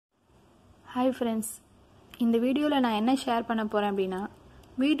Hi friends, இந்த வீடியோவில் நான் என்ன ஷேர் பண்ண போகிறேன் அப்படின்னா,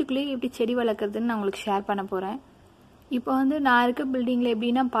 வீட்டுக்குள்ளேயே எப்படி செடி வளர்க்குறதுன்னு நான் உங்களுக்கு ஷேர் பண்ண போகிறேன். இப்போ நான் இருக்க பில்டிங்கில்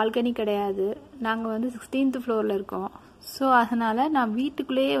எப்படின்னா பால்கனி கிடையாது. நாங்கள் 16th ஃப்ளோரில் இருக்கோம். ஸோ அதனால் நான்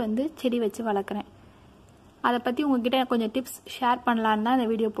வீட்டுக்குள்ளேயே செடி வச்சு வளர்க்குறேன். அதை பற்றி உங்ககிட்ட கொஞ்சம் டிப்ஸ் ஷேர் பண்ணலான்னு தான்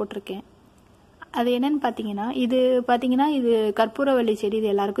இந்த வீடியோ போட்டிருக்கேன். அது என்னன்னு பார்த்தீங்கன்னா இது கற்பூரவள்ளி செடி.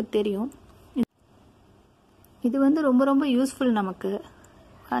 இது எல்லாருக்கும் தெரியும். இது ரொம்ப ரொம்ப யூஸ்ஃபுல் நமக்கு.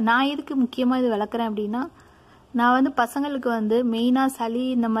 நான் எதுக்கு முக்கியமாக இது வளர்க்குறேன் அப்படின்னா, நான் பசங்களுக்கு மெயினாக சளி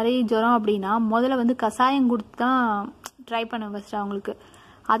இந்த மாதிரி ஜுரம் அப்படின்னா முதல்ல கஷாயம் கொடுத்து தான் ட்ரை பண்ணுவேன் ஃபஸ்ட்டு அவங்களுக்கு.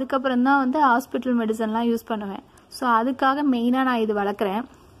 அதுக்கப்புறம் தான் ஹாஸ்பிட்டல் மெடிசன்லாம் யூஸ் பண்ணுவேன். ஸோ அதுக்காக மெயினாக நான் இது வளர்க்குறேன்.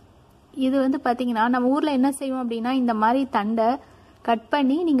 இது பார்த்தீங்கன்னா நம்ம ஊரில் என்ன செய்வோம் அப்படின்னா, இந்த மாதிரி தண்டை கட்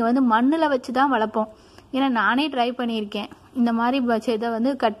பண்ணி நீங்கள் மண்ணில் வச்சு தான் வளர்ப்போம். ஏன்னா நானே ட்ரை பண்ணியிருக்கேன். இந்த மாதிரி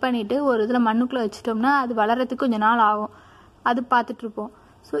இதை கட் பண்ணிவிட்டு ஒரு இதில் மண்ணுக்குள்ளே வச்சிட்டோம்னா அது வளர்கிறதுக்கு கொஞ்சம் நாள் ஆகும். அது பார்த்துட்ருப்போம்.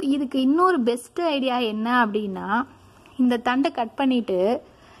 ஸோ இதுக்கு இன்னொரு பெஸ்ட்டு ஐடியா என்ன அப்படின்னா, இந்த தண்டை கட் பண்ணிவிட்டு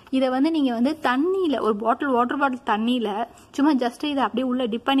இதை நீங்கள் தண்ணியில் ஒரு வாட்டர் பாட்டில் தண்ணியில் சும்மா ஜஸ்ட்டு இதை அப்படியே உள்ளே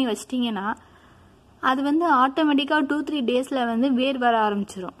டிப் பண்ணி வச்சிட்டிங்கன்னா அது ஆட்டோமேட்டிக்காக 2-3 டேஸில் வேர் வர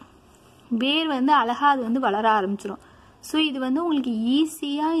ஆரம்பிச்சிடும். வேர் அழகாக அது வளர ஆரம்பிச்சிடும். ஸோ இது உங்களுக்கு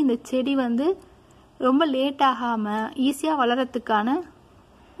ஈஸியாக இந்த செடி ரொம்ப லேட் ஆகாமல் ஈஸியாக வளரத்துக்கான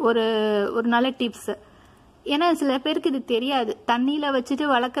ஒரு நல்ல டிப்ஸு. ஏன்னா சில பேருக்கு இது தெரியாது. தண்ணியில் வச்சுட்டு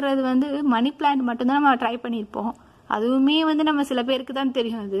வளர்க்குறது மணி பிளான்ட் மட்டும்தான் நம்ம ட்ரை பண்ணியிருப்போம். அதுவுமே நம்ம சில பேருக்கு தான்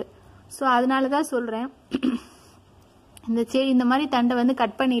தெரியும் அது. ஸோ அதனால தான் சொல்கிறேன், இந்த மாதிரி தண்டை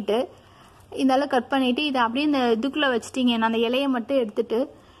கட் பண்ணிவிட்டு இந்த அளவு கட் பண்ணிவிட்டு இதை அப்படியே இந்த இதுக்குள்ளே வச்சிட்டிங்கன்னா, அந்த இலையை மட்டும் எடுத்துட்டு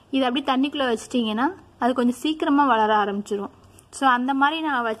இதை அப்படியே தண்ணிக்குள்ளே வச்சிட்டிங்கன்னா அது கொஞ்சம் சீக்கிரமாக வளர ஆரம்பிச்சிடும். ஸோ அந்த மாதிரி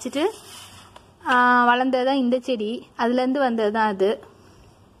நான் வச்சுட்டு வளர்ந்தது தான் இந்த செடி. அதுலேருந்து வந்தது தான் அது.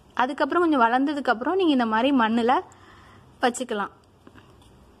 அதுக்கப்புறம் கொஞ்சம் வளர்ந்ததுக்கப்புறம் நீங்கள் இந்த மாதிரி மண்ணில் வச்சுக்கலாம்.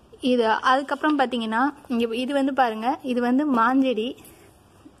 இது அதுக்கப்புறம் பார்த்தீங்கன்னா இங்கே இது பாருங்கள், இது மாஞ்செடி.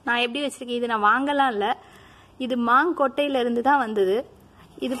 நான் எப்படி வச்சுருக்கேன், இது நான் வாங்கலாம் இல்லை, இது மாங்கொட்டையிலேருந்து தான் வந்தது.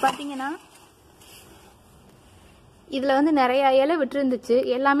 இது பார்த்தீங்கன்னா இதில் நிறையா இலை விட்டுருந்துச்சு.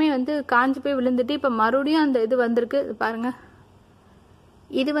 எல்லாமே காஞ்சி போய் விழுந்துட்டு இப்போ மறுபடியும் அந்த இது வந்திருக்கு. இது பாருங்கள்,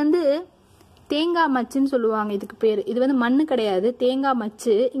 இது தேங்காய் மச்சுன்னு சொல்லுவாங்க இதுக்கு பேர். இது மண்ணு கிடையாது, தேங்காய்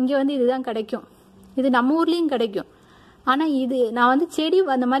மச்சு. இங்கே இதுதான் கிடைக்கும். இது நம்ம ஊர்லேயும் கிடைக்கும். ஆனால் இது நான் செடி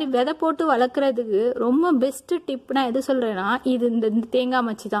அந்த மாதிரி விதை போட்டு வளர்க்குறதுக்கு ரொம்ப பெஸ்ட்டு டிப்னா எது சொல்கிறேன்னா, இது இந்த தேங்காய்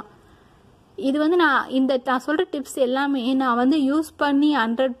மச்சு தான். இது நான் சொல்கிற டிப்ஸ் எல்லாமே நான் யூஸ் பண்ணி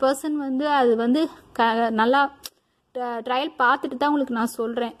 100% அது நல்லா ட்ரையல் பார்த்துட்டு தான் உங்களுக்கு நான்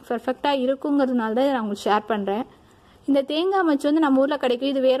சொல்கிறேன். பெர்ஃபெக்டாக இருக்குங்கிறதுனால தான் நான் உங்களுக்கு ஷேர் பண்ணுறேன். இந்த தேங்காய் மச்சு நம்ம ஊரில்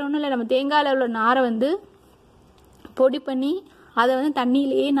கிடைக்கும். இது வேற ஒன்றும் இல்லை, நம்ம தேங்காயில் உள்ள நாரை பொடி பண்ணி அதை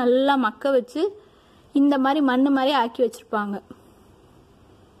தண்ணியிலேயே நல்லா மக்க வச்சு இந்த மாதிரி மண் மாதிரி ஆக்கி வச்சுருப்பாங்க.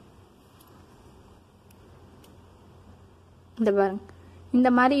 இந்த பாருங்க,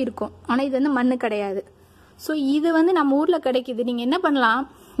 இந்த மாதிரி இருக்கும். ஆனால் இது மண் கிடையாது. ஸோ இது நம்ம ஊரில் கிடைக்கிது. நீங்கள் என்ன பண்ணலாம்,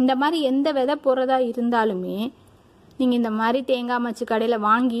 இந்த மாதிரி எந்த விதை போடுறதா இருந்தாலுமே நீங்கள் இந்த மாதிரி தேங்காய் மச்சு கடையில்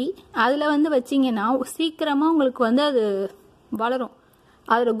வாங்கி அதில் வச்சிங்கன்னா சீக்கிரமாக உங்களுக்கு அது வளரும்.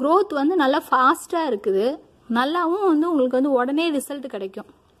 அதோட க்ரோத் நல்லா ஃபாஸ்ட்டாக இருக்குது. நல்லாவும் உங்களுக்கு உடனே ரிசல்ட் கிடைக்கும்.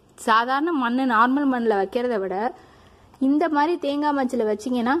 சாதாரண மண், நார்மல் மண்ணில் வைக்கிறத விட இந்த மாதிரி தேங்காய் மச்சில்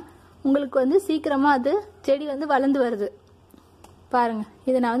வச்சிங்கன்னா உங்களுக்கு சீக்கிரமாக அது செடி வளர்ந்து வருது. பாருங்கள்,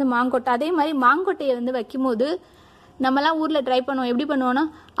 இது நான் மாங்கொட்டை. அதே மாதிரி மாங்கொட்டையை வைக்கும்போது நம்மலாம் ஊரில் ட்ரை பண்ணுவோம். எப்படி பண்ணுவோன்னா,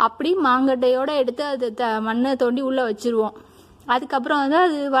 அப்படி மாங்கொட்டையோடு எடுத்து அது மண்ணை தோண்டி உள்ளே வச்சுருவோம். அதுக்கப்புறம்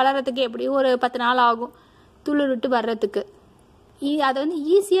அது வளர்கிறதுக்கு எப்படியும் ஒரு 10 நாள் ஆகும் துளிர் விட்டு வர்றதுக்கு. அதை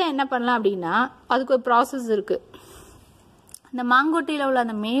ஈஸியாக என்ன பண்ணலாம் அப்படின்னா, அதுக்கு ஒரு ப்ராசஸ் இருக்குது. அந்த மாங்கொட்டையில் உள்ள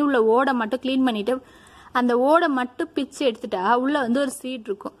அந்த உள்ள ஓடை மட்டும் க்ளீன் பண்ணிவிட்டு அந்த ஓடை மட்டும் பிச்சு எடுத்துட்டா உள்ளே ஒரு சீட்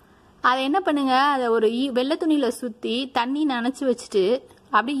இருக்கும். அதை என்ன பண்ணுங்க, அதை ஒரு வெள்ளை துணியில் சுற்றி தண்ணி நனைச்சி வச்சுட்டு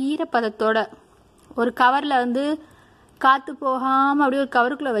அப்படியே ஈரப்பதத்தோட ஒரு கவரில் காற்று போகாமல் அப்படியே ஒரு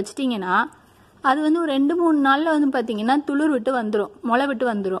கவருக்குள்ளே வச்சிட்டிங்கன்னா அது ஒரு 2-3 நாளில் பார்த்தீங்கன்னா துளிர் விட்டு வந்துடும், முளை விட்டு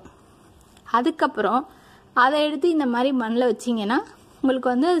வந்துடும். அதுக்கப்புறம் அதை எடுத்து இந்த மாதிரி மண்ணில் வச்சிங்கன்னா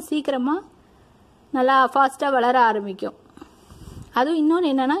உங்களுக்கு அது சீக்கிரமாக நல்லா ஃபாஸ்ட்டாக வளர ஆரம்பிக்கும். அதுவும்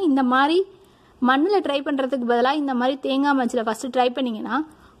இன்னொன்று என்னென்னா, இந்த மாதிரி மண்ணில் ட்ரை பண்ணுறதுக்கு பதிலாக இந்த மாதிரி தேங்காய் மச்சில் ஃபஸ்ட்டு ட்ரை பண்ணிங்கன்னா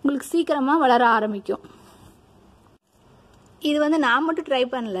உங்களுக்கு சீக்கிரமாக வளர ஆரம்பிக்கும். இது நான் மட்டும் ட்ரை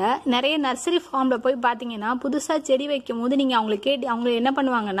பண்ணல, நிறைய நர்சரி ஃபார்மில் போய் பார்த்தீங்கன்னா புதுசாக செடி வைக்கும் போது நீங்கள் அவங்க என்ன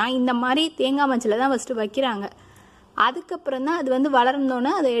பண்ணுவாங்கன்னா, இந்த மாதிரி தேங்காய் மச்சில் தான் ஃபஸ்ட்டு வைக்கிறாங்க. அதுக்கப்புறம் தான் அது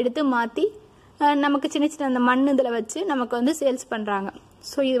வளர்ந்தோன்னே அதை எடுத்து மாற்றி நமக்கு சின்ன சின்ன அந்த மண் இதில் வச்சு நமக்கு சேல்ஸ் பண்ணுறாங்க.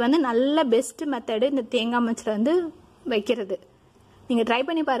 ஸோ இது நல்ல பெஸ்ட்டு மெத்தடு இந்த தேங்காய் மச்சில் வைக்கிறது. நீங்கள் ட்ரை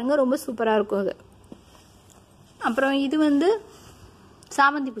பண்ணி பாருங்கள், ரொம்ப சூப்பராக இருக்கும் அது. அப்புறம் இது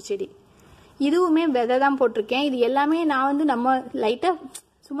சாமந்தி பூ செடி. இதுவுமே விதை தான் போட்டிருக்கேன். இது எல்லாமே நான் வந்து நம்ம லைட்டாக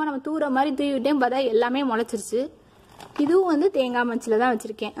சும்மா நம்ம தூர மாதிரி தூவிட்டேன், பார்த்தா எல்லாமே முளைச்சிருச்சு. இதுவும் வந்து தேங்காய் மச்சில் தான்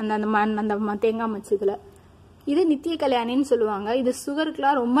வச்சுருக்கேன், அந்த தேங்காய் மச்சு இதில். இது நித்திய கல்யாணின்னு சொல்லுவாங்க. இது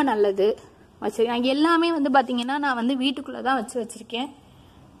சுகருக்குலாம் ரொம்ப நல்லது வச்சுருக்கேன். எல்லாமே வந்து பார்த்தீங்கன்னா நான் வந்து வீட்டுக்குள்ளே தான் வச்சுருக்கேன்.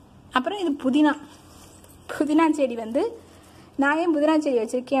 அப்புறம் இது புதினா செடி வந்து நான் ஏன் புதினா செடி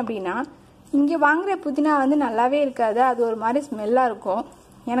வச்சுருக்கேன் அப்படின்னா, இங்கே வாங்குகிற புதினா வந்து நல்லாவே இருக்காது, அது ஒரு மாதிரி ஸ்மெல்லாக இருக்கும்,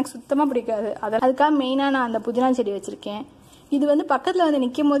 எனக்கு சுத்தமாக பிடிக்காது. அதுக்காக மெயினாக நான் அந்த புதினா செடி வச்சுருக்கேன். இது வந்து பக்கத்தில் வந்து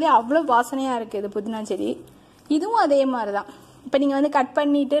நிற்கும் போதே அவ்வளோ வாசனையாக இருக்குது இது புதினா செடி. இதுவும் அதே மாதிரி தான். இப்போ நீங்கள் வந்து கட்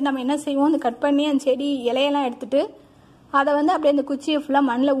பண்ணிவிட்டு நம்ம என்ன செய்வோம், அந்த கட் பண்ணி அந்த செடி இலையெல்லாம் எடுத்துகிட்டு அதை வந்து அப்படியே அந்த குச்சியை ஃபுல்லாக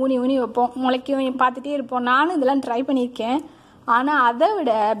மண்ணில் ஊனி வைப்போம், முளைக்கும் பார்த்துட்டே இருப்போம். நானும் இதெல்லாம் ட்ரை பண்ணியிருக்கேன். ஆனால் அதை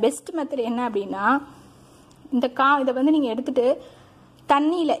விட பெஸ்ட் மெத்தட் என்ன அப்படின்னா, இதை வந்து நீங்கள் எடுத்துகிட்டு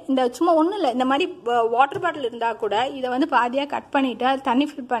தண்ணியில் இந்த சும்மா ஒன்றும் இல்லை, இந்த மாதிரி வாட்டர் பாட்டில் இருந்தால் கூட இதை வந்து பாதியாக கட் பண்ணிவிட்டு அது தண்ணி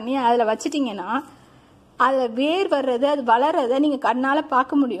ஃபில் பண்ணி அதில் வச்சிட்டிங்கன்னா அதில் வேர் வர்றது, அது வளர்றதை நீங்கள் கண்ணால்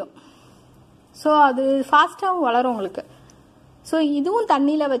பார்க்க முடியும். ஸோ அது ஃபாஸ்ட்டாகவும் வளரும் உங்களுக்கு. ஸோ இதுவும்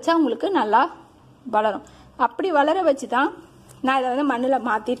தண்ணியில் வச்சா உங்களுக்கு நல்லா வளரும். அப்படி வளர வச்சு தான் நான் இதை வந்து மண்ணில்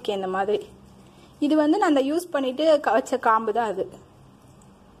மாற்றிருக்கேன் இந்த மாதிரி. இது வந்து நான் அந்த யூஸ் பண்ணிவிட்டு வச்ச காம்பு தான் அது.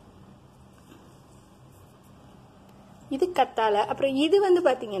 இது கத்தாழை. அப்புறம் இது வந்து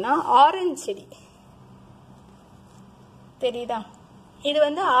பார்த்தீங்கன்னா ஆரஞ்சு செடி தெரியுதா, இது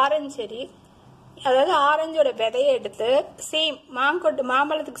வந்து ஆரஞ்சு செடி. அதாவது ஆரஞ்சோட விதையை எடுத்து சேம்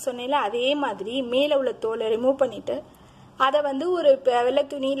மாம்பழத்துக்கு சொன்னேன்ல அதே மாதிரி மேலே உள்ள தோலை ரிமூவ் பண்ணிவிட்டு அதை வந்து ஒரு வெள்ளை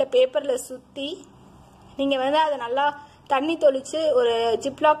துணியில் பேப்பரில் சுற்றி நீங்கள் வந்து அதை நல்லா தண்ணி தொளிச்சு ஒரு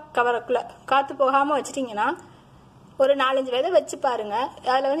ஜிப்லாக் கவருக்குள்ளே காற்று போகாமல் வச்சிட்டிங்கன்னா ஒரு 4-5 விதை வச்சு பாருங்க.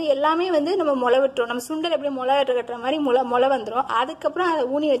 அதில் வந்து எல்லாமே வந்து நம்ம முளை விட்டுரும். நம்ம சுண்டல் எப்படி முளை கட்டுற மாதிரி முளை வந்துடும். அதுக்கப்புறம் அதை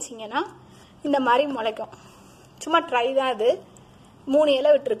ஊனி வச்சிங்கன்னா இந்த மாதிரி முளைக்கும். சும்மா ட்ரை தான். இது 3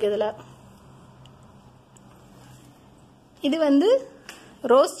 இலை விட்டுருக்கு இதில். இது வந்து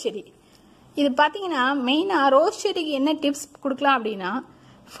ரோஸ் செடி. இது பார்த்தீங்கன்னா மெயினாக ரோஸ் செடிக்கு என்ன டிப்ஸ் கொடுக்கலாம் அப்படின்னா,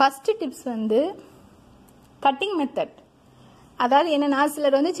 ஃபஸ்ட்டு டிப்ஸ் வந்து கட்டிங் மெத்தட். அதாவது என்னென்னா,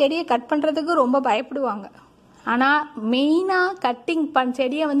 சிலர் வந்து செடியை கட் பண்ணுறதுக்கு ரொம்ப பயப்படுவாங்க. ஆனால் மெயினாக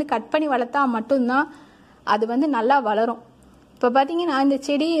செடியை வந்து கட் பண்ணி வளர்த்தா மட்டும்தான் அது வந்து நல்லா வளரும். இப்போ பார்த்தீங்கன்னா இந்த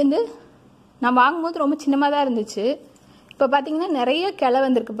செடி வந்து நான் வாங்கும்போது ரொம்ப சின்னமாக தான் இருந்துச்சு. இப்போ பார்த்தீங்கன்னா நிறைய கிளை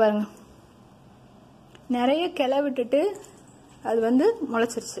வந்திருக்கு பாருங்க. நிறைய கிளை விட்டுட்டு அது வந்து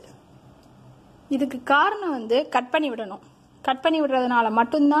முளைச்சிருச்சு. இதுக்கு காரணம் வந்து கட் பண்ணி விடணும். கட் பண்ணி விடுறதுனால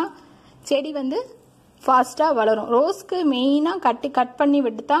மட்டும்தான் செடி வந்து ஃபாஸ்ட்டாக வளரும். ரோஸ்க்கு மெயினாக கட் பண்ணி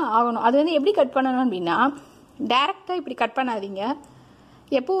விட்டு தான் ஆகணும். அது வந்து எப்படி கட் பண்ணணும் அப்படின்னா, டைரெக்டாக இப்படி கட் பண்ணாதீங்க.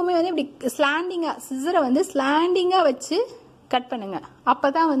 எப்போவுமே வந்து இப்படி ஸ்லாண்டிங்காக சிசரை வந்து ஸ்லாண்டிங்காக வச்சு கட் பண்ணுங்க. அப்போ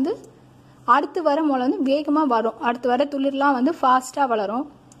தான் வந்து அடுத்து வர முளை வந்து வேகமாக வரும். அடுத்து வர துளிர்லாம் வந்து ஃபாஸ்ட்டாக வளரும்.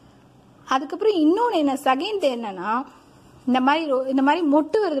 அதுக்கப்புறம் இன்னொன்று என்ன, செகண்ட் என்னன்னா, இந்த மாதிரி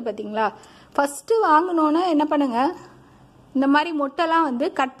மொட்டு வருது பார்த்தீங்களா, ஃபஸ்ட்டு வாங்கினோன்னே என்ன பண்ணுங்க, இந்த மாதிரி மொட்டெல்லாம் வந்து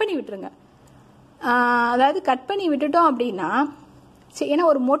கட் பண்ணி விட்டுருங்க. அதாவது கட் பண்ணி விட்டுட்டோம் அப்படின்னா, ஏன்னா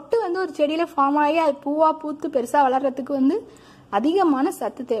ஒரு மொட்டு வந்து ஒரு செடியில் ஃபார்ம் ஆகி அது பூவாக பூத்து பெருசாக வளர்கிறதுக்கு வந்து அதிகமான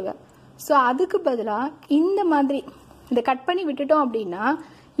சத்து தேவை. ஸோ அதுக்கு பதிலாக இந்த மாதிரி இதை கட் பண்ணி விட்டுட்டோம் அப்படின்னா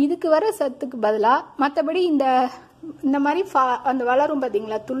இதுக்கு வர சத்துக்கு பதிலாக மற்றபடி இந்த மாதிரி அந்த வளரும்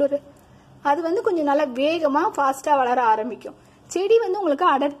பார்த்தீங்களா துளிர், அது வந்து கொஞ்சம் நல்லா வேகமாக ஃபாஸ்ட்டாக வளர ஆரம்பிக்கும். செடி வந்து உங்களுக்கு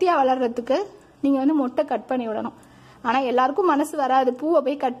அடர்த்தியாக வளர்கிறதுக்கு நீங்கள் வந்து மொட்டை கட் பண்ணி விடணும். ஆனால் எல்லாருக்கும் மனசு வராது, பூவை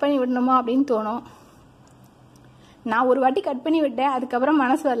போய் கட் பண்ணி விடணுமா அப்படின்னு தோணும். நான் ஒரு வாட்டி கட் பண்ணி விட்டேன், அதுக்கப்புறம்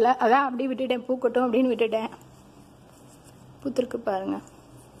மனசு வரல, அதான் அப்படியே விட்டுட்டேன், பூக்கட்டும் அப்படின்னு விட்டுட்டேன். பூத்திருக்கு பாருங்க.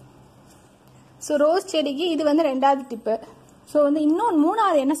 ஸோ ரோஸ் செடிக்கு இது வந்து 2வது டிப்பு. ஸோ வந்து இன்னொன்று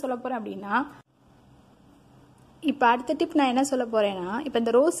 3வது என்ன சொல்ல போகிறேன் அப்படின்னா, இப்போ அடுத்த டிப் நான் என்ன சொல்ல போகிறேன்னா, இப்போ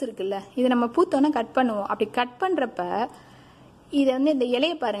இந்த ரோஸ் இருக்குல்ல, இது நம்ம பூத்தோன்னே கட் பண்ணுவோம். அப்படி கட் பண்ணுறப்ப இது வந்து இந்த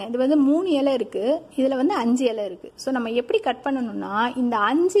இலையை பாருங்கள், இது வந்து 3 இலை இருக்குது, இதில் வந்து 5 இலை இருக்குது. ஸோ நம்ம எப்படி கட் பண்ணணும்னா, இந்த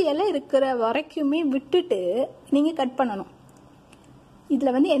 5 இலை இருக்கிற வரைக்குமே விட்டுட்டு நீங்கள் கட் பண்ணணும்.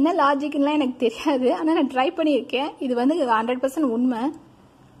 இதில் வந்து என்ன லாஜிக்லாம் எனக்கு தெரியாது, ஆனால் நான் ட்ரை பண்ணியிருக்கேன். இது வந்து 100% உண்மை.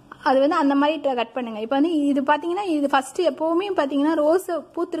 அது வந்து அந்த மாதிரி கட் பண்ணுங்க. இப்போ வந்து இது பார்த்தீங்கன்னா, இது ஃபஸ்ட்டு எப்போவுமே பார்த்தீங்கன்னா ரோஸை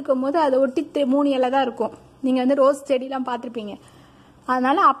பூத்திருக்கும் போது அதை ஒட்டி 3 இலை தான் இருக்கும். நீங்கள் வந்து ரோஸ் செடிலாம் பார்த்துருப்பீங்க.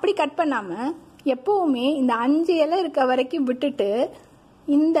 அதனால் அப்படி கட் பண்ணாமல் எப்போவுமே இந்த 5 இலை இருக்க வரைக்கும் விட்டுட்டு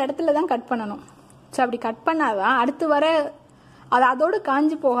இந்த இடத்துல தான் கட் பண்ணணும். ஸோ அப்படி கட் பண்ணாதான் அடுத்து வர அது அதோடு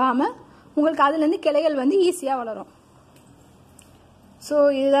காஞ்சி போகாமல் உங்களுக்கு அதுலேருந்து கிளைகள் வந்து ஈஸியாக வளரும். ஸோ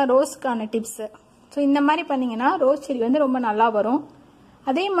இதுதான் ரோஸுக்கான டிப்ஸு. ஸோ இந்த மாதிரி பண்ணிங்கன்னா ரோஸ் செடி வந்து ரொம்ப நல்லா வரும்.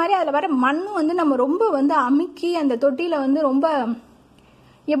 அதே மாதிரி அதில் வர மண் வந்து நம்ம ரொம்ப வந்து அமுக்கி அந்த தொட்டியில் வந்து ரொம்ப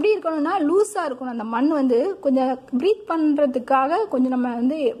எப்படி இருக்கணும்னா லூஸாக இருக்கணும். அந்த மண் வந்து கொஞ்சம் ப்ரீத் பண்ணுறதுக்காக கொஞ்சம் நம்ம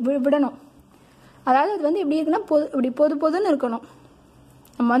வந்து விடணும். அதாவது அது வந்து எப்படி இருக்குன்னா இப்படி பொதுன்னு இருக்கணும்.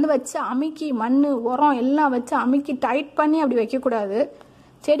 நம்ம வந்து வச்சு அமுக்கி மண் உரம் எல்லாம் வச்சு அமுக்கி டைட் பண்ணி அப்படி வைக்கக்கூடாது.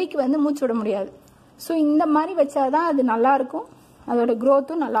 செடிக்கு வந்து மூச்சு விட முடியாது. ஸோ இந்த மாதிரி வச்சாதான் அது நல்லா இருக்கும், அதோட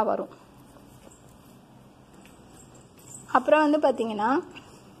க்ரோத்தும் நல்லா வரும். அப்புறம் வந்து பார்த்தீங்கன்னா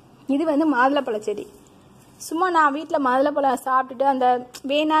இது வந்து மாதுளப்பழ செடி. சும்மா நான் வீட்டில் மாதுளப்பழம் சாப்பிட்டுட்டு அந்த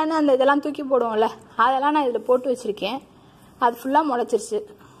வேணான்னு அந்த இதெல்லாம் தூக்கி போடுவோம்ல, அதெல்லாம் நான் இதில் போட்டு வச்சுருக்கேன். அது ஃபுல்லாக முளைச்சிருச்சு.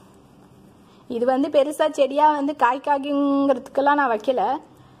 இது வந்து பெருசாக செடியாக வந்து காய்க்காய்ங்கிறதுக்கெல்லாம் நான் வைக்கல.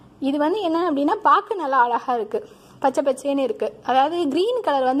 இது வந்து என்ன அப்படின்னா பார்க்க நல்லா அழகாக இருக்குது, பச்சை பச்சைன்னு இருக்குது. அதாவது க்ரீன்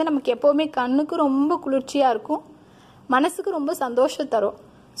கலர் வந்து நமக்கு எப்போவுமே கண்ணுக்கு ரொம்ப குளிர்ச்சியாக இருக்கும், மனசுக்கு ரொம்ப சந்தோஷம் தரும்.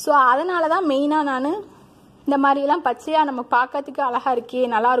 ஸோ அதனால தான் மெயினாக நான் இந்த மாதிரிலாம் பச்சையாக நம்ம பார்க்கறதுக்கு அழகாக இருக்கே,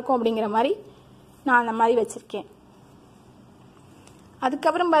 நல்லாயிருக்கும் அப்படிங்கிற மாதிரி நான் அந்த மாதிரி வச்சுருக்கேன்.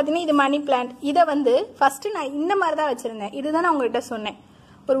 அதுக்கப்புறம் பார்த்தீங்கன்னா இது மணி பிளான்ட். இதை வந்து ஃபஸ்ட்டு நான் இந்த மாதிரி தான் வச்சுருந்தேன். இதுதான் நான் உங்கள்கிட்ட சொன்னேன்,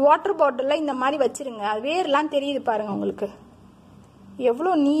 ஒரு வாட்டர் பாட்டிலில் இந்த மாதிரி வச்சுருங்க. அது வேர்லாம் தெரியுது பாருங்கள், உங்களுக்கு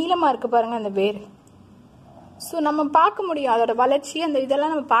எவ்வளோ நீளமாக இருக்குது பாருங்கள் அந்த வேர். ஸோ நம்ம பார்க்க முடியும் அதோட வளர்ச்சி, அந்த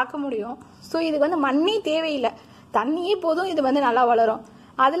இதெல்லாம் நம்ம பார்க்க முடியும். ஸோ இதுக்கு வந்து மண்ணே தேவையில்லை, தண்ணியே போதும், இது வந்து நல்லா வளரும்.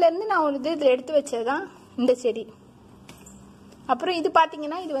 அதுலேருந்து நான் ஒரு இதில் எடுத்து வச்சது தான் இந்த செடி. அப்புறம் இது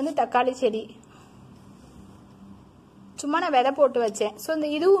பார்த்தீங்கன்னா இது வந்து தக்காளி செடி, சும்மா நான் விதை போட்டு வச்சேன். ஸோ இந்த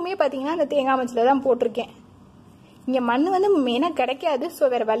இதுவுமே பார்த்தீங்கன்னா இந்த தேங்காய் மஞ்சில் தான் போட்டிருக்கேன். இங்கே மண் வந்து மெயினாக கிடைக்காது, ஸோ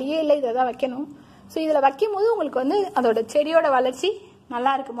வேறு வழியே இல்லை, இதை தான் வைக்கணும். ஸோ இதில் வைக்கும் போது உங்களுக்கு வந்து அதோட செடியோட வளர்ச்சி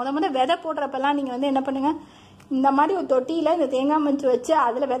நல்லா இருக்குது. முத விதை போடுறப்பெல்லாம் நீங்கள் வந்து என்ன பண்ணுங்கள், இந்த மாதிரி ஒரு தொட்டியில் இந்த தேங்காய் மஞ்சு வச்சு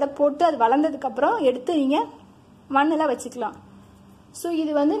அதில் விதை போட்டு அது வளர்ந்ததுக்கப்புறம் எடுத்து நீங்கள் மண்ணில் வச்சுக்கலாம். ஸோ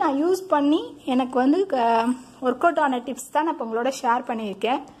இது வந்து நான் யூஸ் பண்ணி எனக்கு வந்து ஒர்க் அவுட் ஆன டிப்ஸ் தான் நான் இப்போ உங்களோட ஷேர்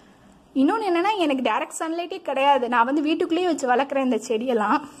பண்ணியிருக்கேன். இன்னொன்று என்னென்னா, எனக்கு டைரக்ட் சன்லைட்டே கிடையாது, நான் வந்து வீட்டுக்குள்ளேயே வச்சு வளர்க்குறேன் இந்த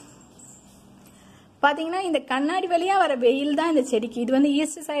செடியெல்லாம். பார்த்தீங்கன்னா இந்த கண்ணாடி வழியாக வர வெயில் தான் இந்த செடிக்கு. இது வந்து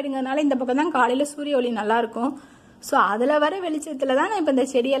ஈஸ்ட் சைடுங்கிறதுனால இந்த பக்கம் தான் காலையில் சூரிய ஒளி நல்லாயிருக்கும். ஸோ அதில் வர வெளிச்சத்தில் தான் நான் இப்போ இந்த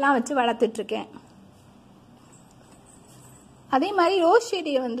செடியெல்லாம் வச்சு வளர்த்துட்ருக்கேன். அதே மாதிரி ரோஸ்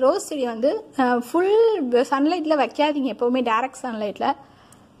செடி வந்து ஃபுல் சன்லைட்டில் வைக்காதீங்க எப்போவுமே, டைரக்ட் சன்லைட்டில்.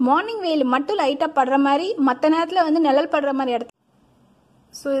 மார்னிங் வெயில் மட்டும் லைட்டாக படுற மாதிரி, மற்ற நேரத்தில் வந்து நிழல் படுற மாதிரி இடத்துல.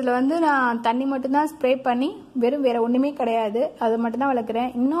 ஸோ இதில் வந்து நான் தண்ணி மட்டும்தான் ஸ்ப்ரே பண்ணி, வேறு ஒன்றுமே கிடையாது, அது மட்டும்தான்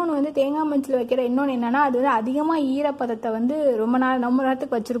வளர்க்குறேன். இன்னொன்று வந்து தேங்காய் மஞ்சில் வைக்கிற இன்னொன்று என்னென்னா, அது வந்து அதிகமாக ஈரப்பதத்தை வந்து ரொம்ப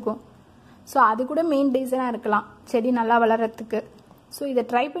நேரத்துக்கு வச்சுருக்கோம். ஸோ அது கூட மெயின் ரீசனாக இருக்கலாம் செடி நல்லா வளர்கிறதுக்கு. ஸோ இதை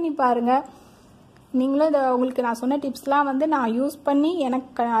ட்ரை பண்ணி பாருங்கள். நீங்களும் இதை உங்களுக்கு நான் சொன்ன டிப்ஸ்லாம் வந்து நான் யூஸ் பண்ணி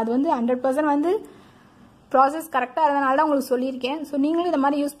எனக்கு அது வந்து 100% வந்து ப்ராசஸ் கரெக்டாக இருந்தனால தான் உங்களுக்கு சொல்லியிருக்கேன். ஸோ நீங்களும் இதை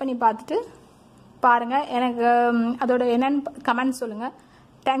மாதிரி யூஸ் பண்ணி பார்த்துட்டு பாருங்கள், எனக்கு அதோட என்னென்னு கமெண்ட் சொல்லுங்கள்.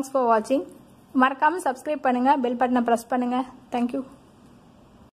 தேங்க்ஸ் ஃபார் வாட்சிங். மறக்காமல் சப்ஸ்கிரைப் பண்ணுங்கள், பெல் பட்டனை ப்ரெஸ் பண்ணுங்கள். தேங்க்யூ.